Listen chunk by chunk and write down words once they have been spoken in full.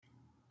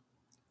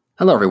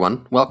Hello,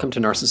 everyone. Welcome to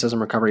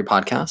Narcissism Recovery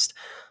Podcast.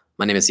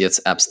 My name is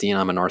Yitz Epstein.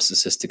 I'm a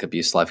narcissistic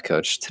abuse life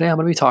coach. Today, I'm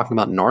going to be talking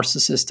about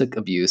narcissistic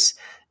abuse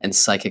and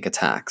psychic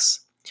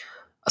attacks.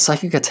 A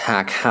psychic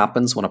attack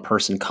happens when a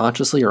person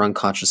consciously or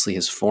unconsciously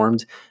has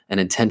formed an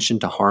intention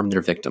to harm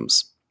their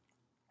victims.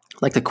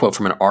 I'd like to quote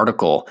from an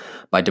article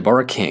by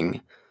Deborah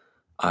King.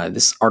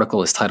 This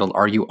article is titled,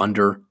 "Are You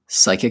Under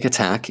Psychic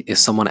Attack?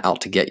 Is Someone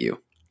Out to Get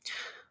You?"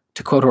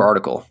 To quote her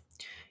article,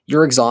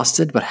 "You're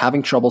exhausted but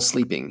having trouble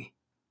sleeping.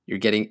 You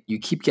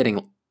keep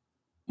getting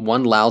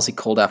one lousy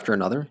cold after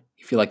another.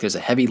 You feel like there's a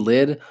heavy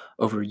lid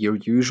over your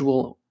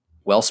usual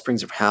well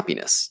springs of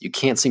happiness. You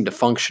can't seem to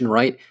function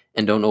right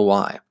and don't know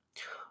why.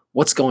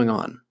 What's going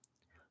on?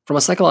 From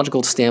a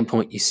psychological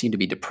standpoint, you seem to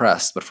be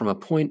depressed, but from a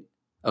point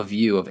of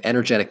view of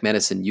energetic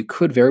medicine, you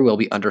could very well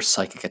be under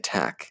psychic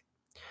attack.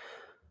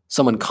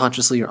 Someone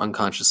consciously or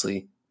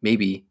unconsciously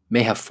may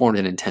have formed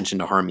an intention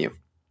to harm you.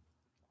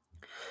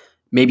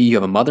 Maybe you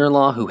have a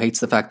mother-in-law who hates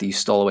the fact that you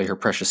stole away her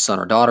precious son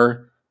or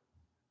daughter.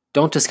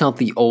 Don't discount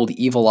the old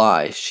evil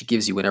eye she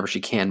gives you whenever she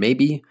can.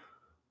 Maybe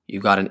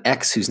you've got an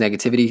ex whose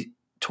negativity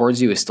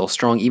towards you is still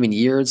strong even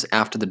years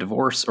after the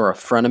divorce, or a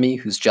frenemy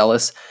who's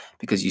jealous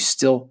because you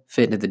still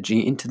fit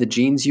into the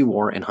jeans you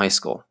wore in high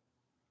school.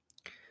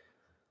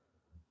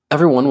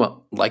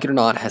 Everyone, like it or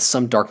not, has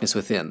some darkness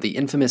within, the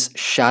infamous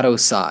shadow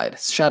self,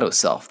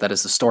 that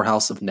is the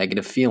storehouse of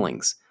negative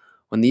feelings.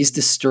 When these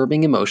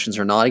disturbing emotions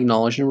are not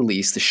acknowledged and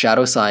released, the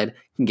shadow side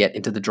can get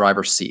into the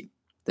driver's seat.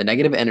 The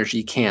negative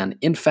energy can,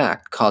 in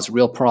fact, cause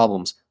real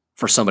problems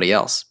for somebody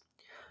else."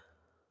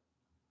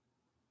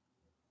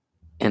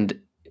 And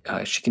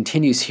Deborah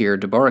continues here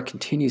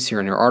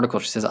in her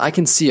article. She says, "I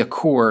can see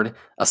a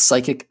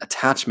psychic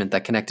attachment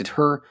that connected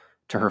her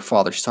to her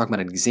father." She's talking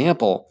about an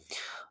example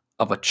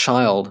of a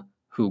child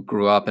who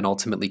grew up and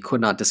ultimately could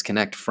not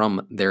disconnect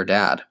from their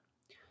dad.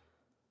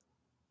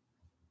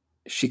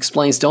 She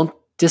explains, "Don't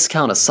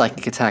discount a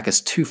psychic attack as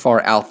too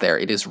far out there.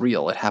 It is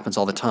real. It happens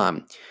all the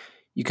time.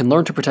 You can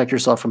learn to protect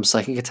yourself from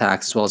psychic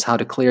attacks as well as how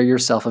to clear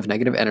yourself of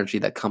negative energy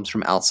that comes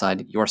from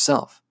outside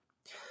yourself.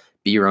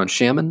 Be your own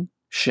shaman.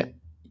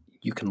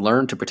 You can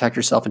learn to protect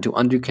yourself and to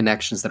undo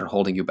connections that are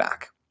holding you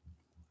back."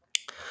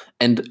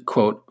 End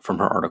quote from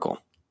her article.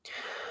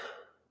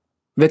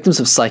 Victims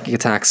of psychic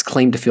attacks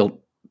claim to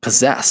feel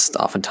possessed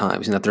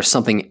oftentimes, and that there's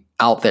something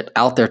out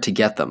there to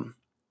get them,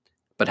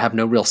 but have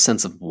no real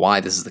sense of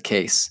why this is the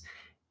case.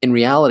 In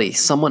reality,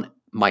 someone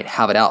might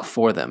have it out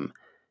for them,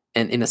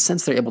 and in a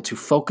sense, they're able to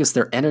focus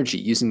their energy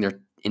using their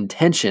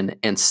intention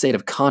and state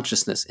of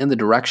consciousness in the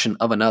direction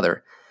of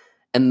another,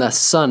 and thus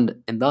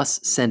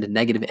send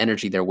negative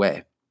energy their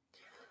way.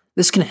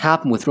 This can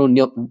happen with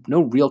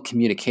no real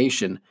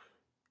communication,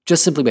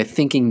 just simply by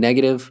thinking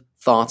negative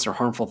thoughts or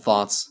harmful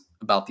thoughts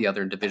about the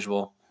other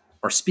individual,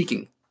 or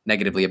speaking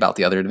negatively about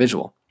the other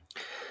individual.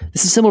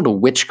 This is similar to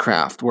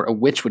witchcraft, where a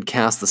witch would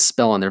cast the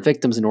spell on their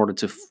victims in order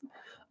to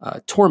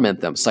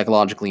torment them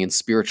psychologically and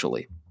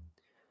spiritually.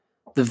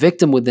 The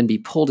victim would then be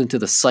pulled into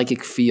the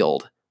psychic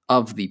field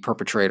of the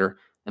perpetrator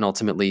and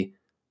ultimately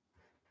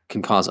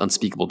can cause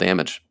unspeakable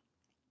damage.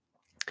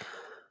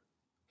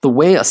 The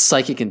way a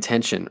psychic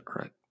intention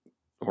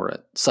or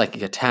a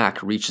psychic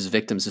attack reaches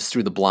victims is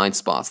through the blind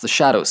spots, the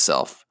shadow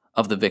self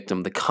of the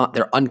victim,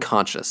 their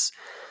unconscious,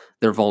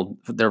 their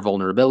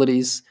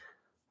vulnerabilities,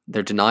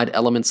 their denied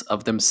elements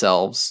of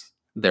themselves,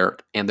 their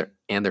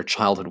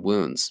childhood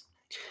wounds.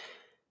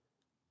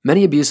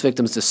 Many abuse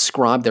victims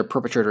describe their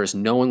perpetrator as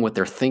knowing what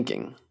they're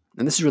thinking.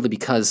 And this is really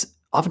because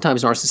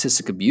oftentimes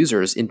narcissistic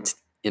abusers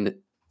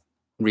in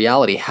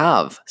reality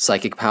have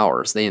psychic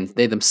powers. They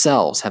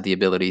themselves have the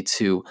ability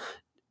to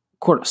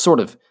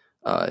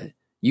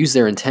use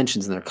their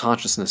intentions and their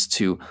consciousness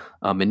to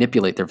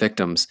manipulate their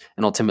victims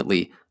and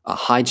ultimately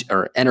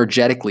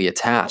energetically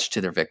attach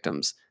to their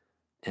victims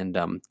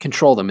and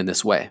control them in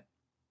this way.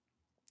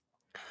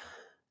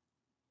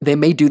 They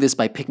may do this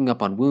by picking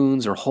up on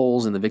wounds or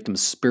holes in the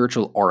victim's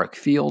spiritual auric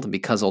field, and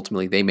because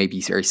ultimately they may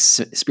be very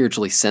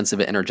spiritually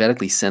sensitive,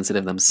 energetically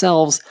sensitive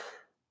themselves,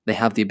 they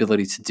have the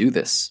ability to do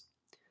this.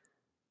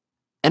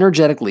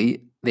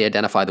 Energetically, they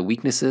identify the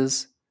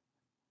weaknesses,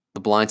 the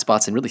blind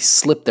spots, and really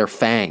slip their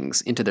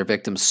fangs into their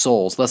victims'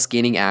 souls, thus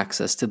gaining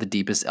access to the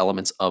deepest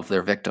elements of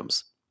their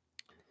victims.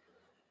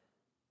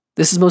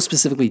 This is most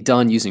specifically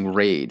done using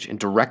rage and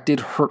directed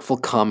hurtful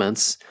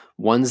comments,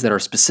 ones that are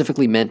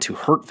specifically meant to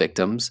hurt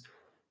victims,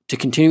 to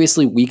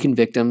continuously weaken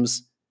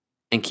victims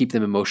and keep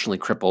them emotionally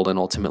crippled, and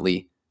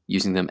ultimately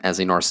using them as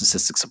a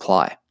narcissistic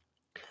supply.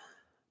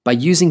 By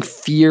using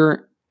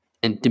fear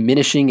and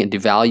diminishing and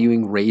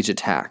devaluing rage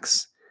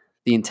attacks,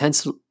 the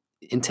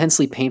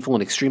intensely painful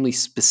and extremely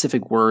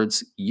specific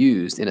words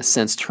used, in a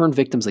sense, turn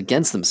victims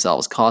against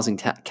themselves, causing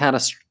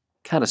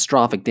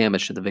catastrophic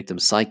damage to the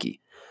victim's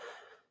psyche.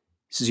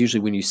 This is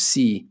usually when you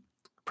see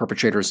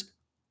perpetrators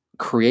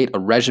create a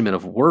regimen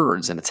of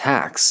words and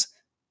attacks.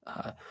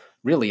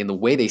 Really, in the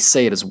way they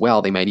say it as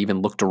well, they might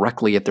even look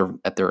directly at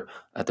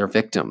their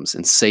victims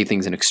and say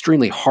things in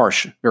extremely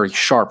harsh, very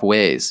sharp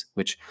ways,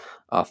 which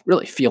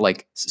really feel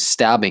like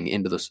stabbing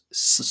into the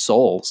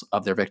souls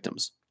of their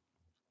victims.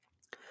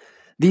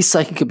 These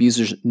psychic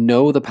abusers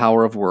know the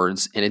power of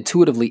words and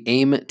intuitively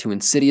aim to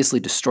insidiously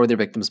destroy their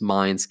victims'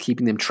 minds,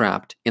 keeping them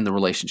trapped in the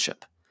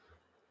relationship.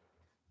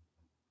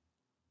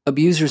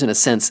 Abusers, in a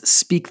sense,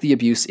 speak the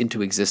abuse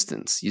into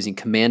existence, using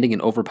commanding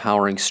and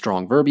overpowering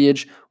strong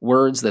verbiage,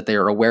 words that they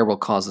are aware will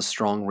cause a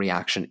strong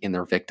reaction in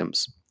their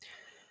victims.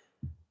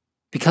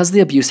 Because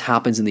the abuse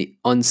happens in the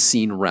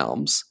unseen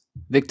realms,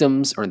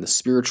 victims are in the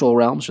spiritual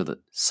realms or the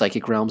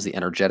psychic realms, the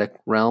energetic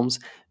realms.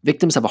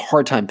 Victims have a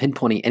hard time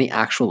pinpointing any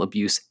actual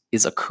abuse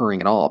is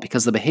occurring at all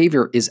because the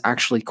behavior is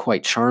actually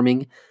quite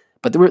charming,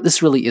 but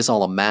this really is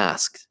all a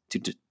mask to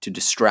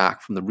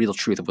distract from the real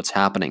truth of what's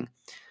happening,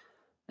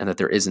 and that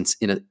there isn't,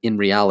 in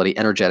reality,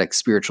 energetic,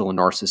 spiritual, and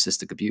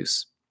narcissistic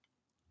abuse.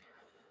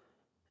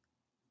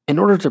 In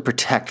order to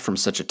protect from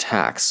such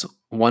attacks,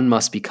 one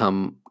must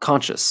become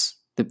conscious.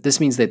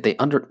 This means that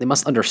they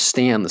must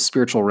understand the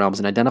spiritual realms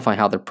and identify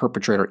how their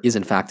perpetrator is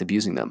in fact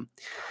abusing them.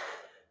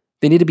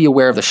 They need to be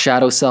aware of the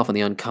shadow self and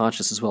the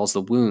unconscious, as well as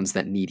the wounds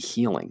that need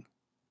healing.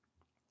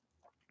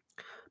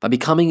 By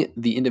becoming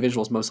the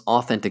individual's most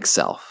authentic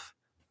self,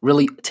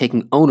 really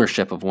taking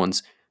ownership of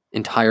one's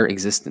entire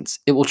existence,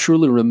 it will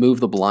truly remove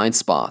the blind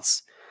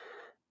spots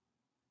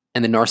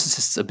and the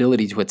narcissist's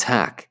ability to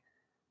attack,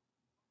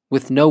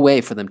 with no way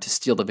for them to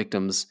steal the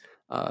victim's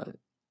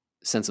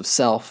sense of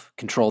self,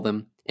 control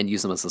them, and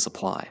use them as a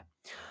supply.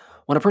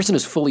 When a person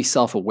is fully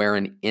self-aware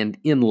and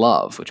in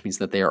love, which means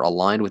that they are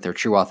aligned with their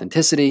true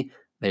authenticity,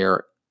 they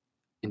are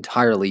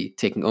entirely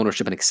taking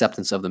ownership and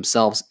acceptance of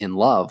themselves in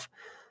love,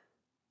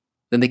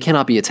 then they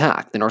cannot be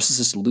attacked. The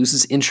narcissist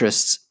loses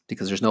interests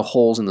because there's no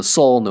holes in the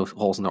soul, no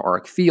holes in the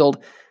auric field,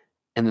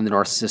 and then the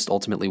narcissist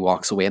ultimately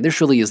walks away. And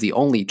this really is the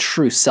only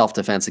true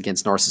self-defense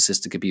against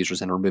narcissistic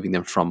abusers and removing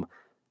them from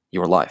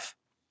your life.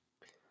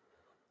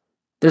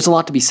 There's a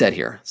lot to be said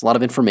here. It's a lot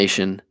of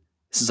information.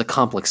 This is a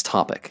complex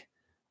topic.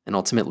 And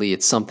ultimately,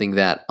 it's something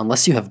that,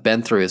 unless you have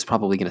been through, is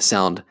probably going to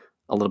sound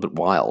a little bit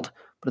wild.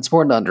 But it's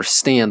important to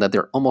understand that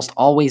there almost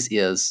always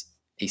is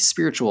a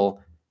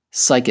spiritual,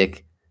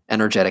 psychic,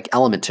 energetic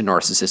element to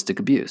narcissistic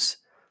abuse.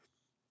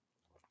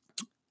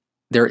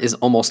 There is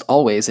almost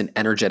always an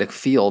energetic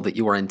field that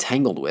you are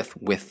entangled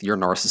with your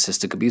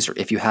narcissistic abuser.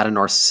 If you had a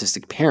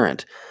narcissistic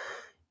parent,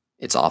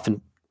 it's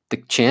often the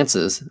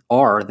chances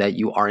are that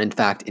you are in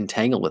fact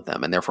entangled with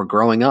them, and therefore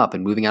growing up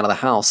and moving out of the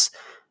house,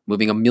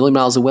 moving a million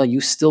miles away,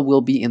 you still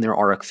will be in their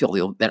auric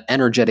field. That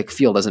energetic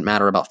field doesn't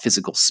matter about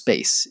physical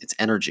space, it's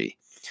energy.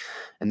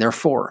 And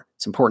therefore,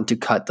 it's important to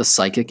cut the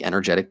psychic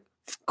energetic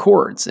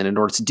cords. And in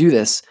order to do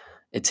this,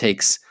 it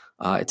takes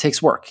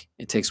work.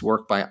 It takes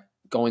work by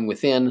going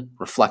within,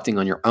 reflecting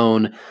on your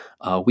own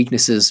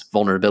weaknesses,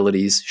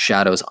 vulnerabilities,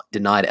 shadows,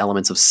 denied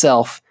elements of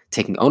self,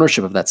 taking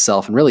ownership of that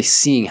self, and really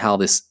seeing how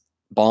this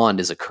bond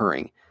is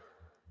occurring.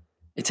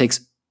 It takes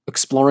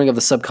exploring of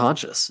the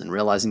subconscious and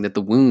realizing that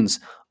the wounds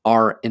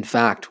are, in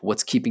fact,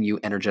 what's keeping you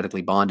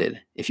energetically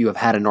bonded. If you have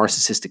had a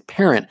narcissistic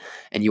parent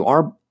and you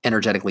are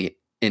energetically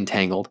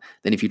entangled,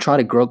 then if you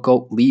try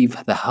to leave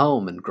the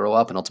home and grow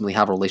up and ultimately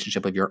have a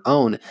relationship of your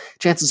own,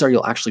 chances are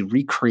you'll actually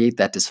recreate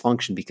that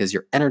dysfunction because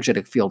your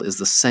energetic field is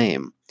the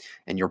same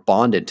and you're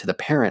bonded to the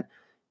parent.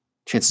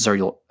 Chances are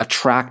you'll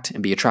attract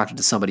and be attracted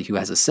to somebody who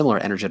has a similar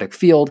energetic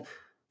field,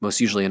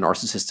 most usually a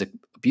narcissistic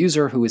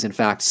abuser who is in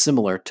fact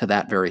similar to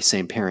that very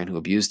same parent who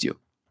abused you.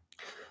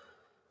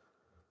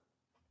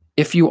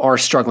 If you are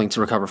struggling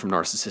to recover from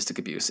narcissistic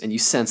abuse and you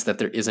sense that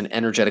there is an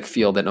energetic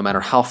field that no matter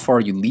how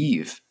far you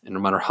leave and no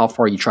matter how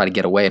far you try to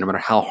get away, no matter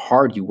how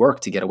hard you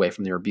work to get away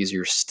from your abuser,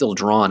 you're still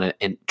drawn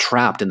and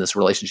trapped in this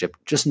relationship,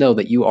 just know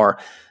that you are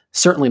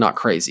certainly not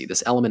crazy.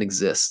 This element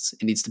exists.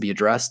 It needs to be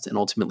addressed, and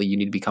ultimately you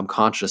need to become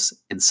conscious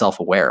and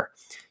self-aware.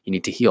 You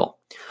need to heal.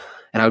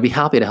 And I would be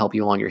happy to help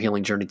you along your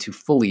healing journey to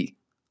fully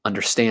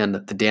understand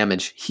the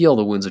damage, heal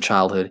the wounds of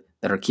childhood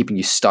that are keeping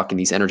you stuck in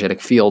these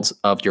energetic fields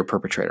of your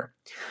perpetrator.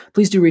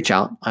 Please do reach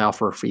out. I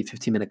offer a free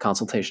 15-minute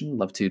consultation. I'd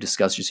love to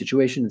discuss your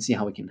situation and see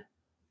how we can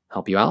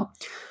help you out.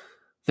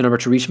 The number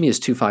to reach me is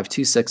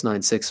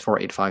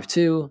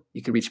 252-696-4852.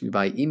 You can reach me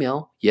by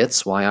email,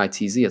 yitz,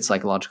 Y-I-T-Z, at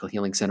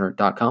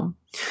psychologicalhealingcenter.com.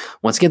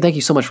 Once again, thank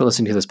you so much for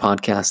listening to this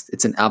podcast.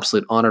 It's an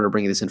absolute honor to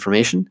bring you this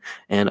information.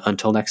 And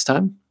until next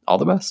time, all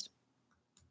the best.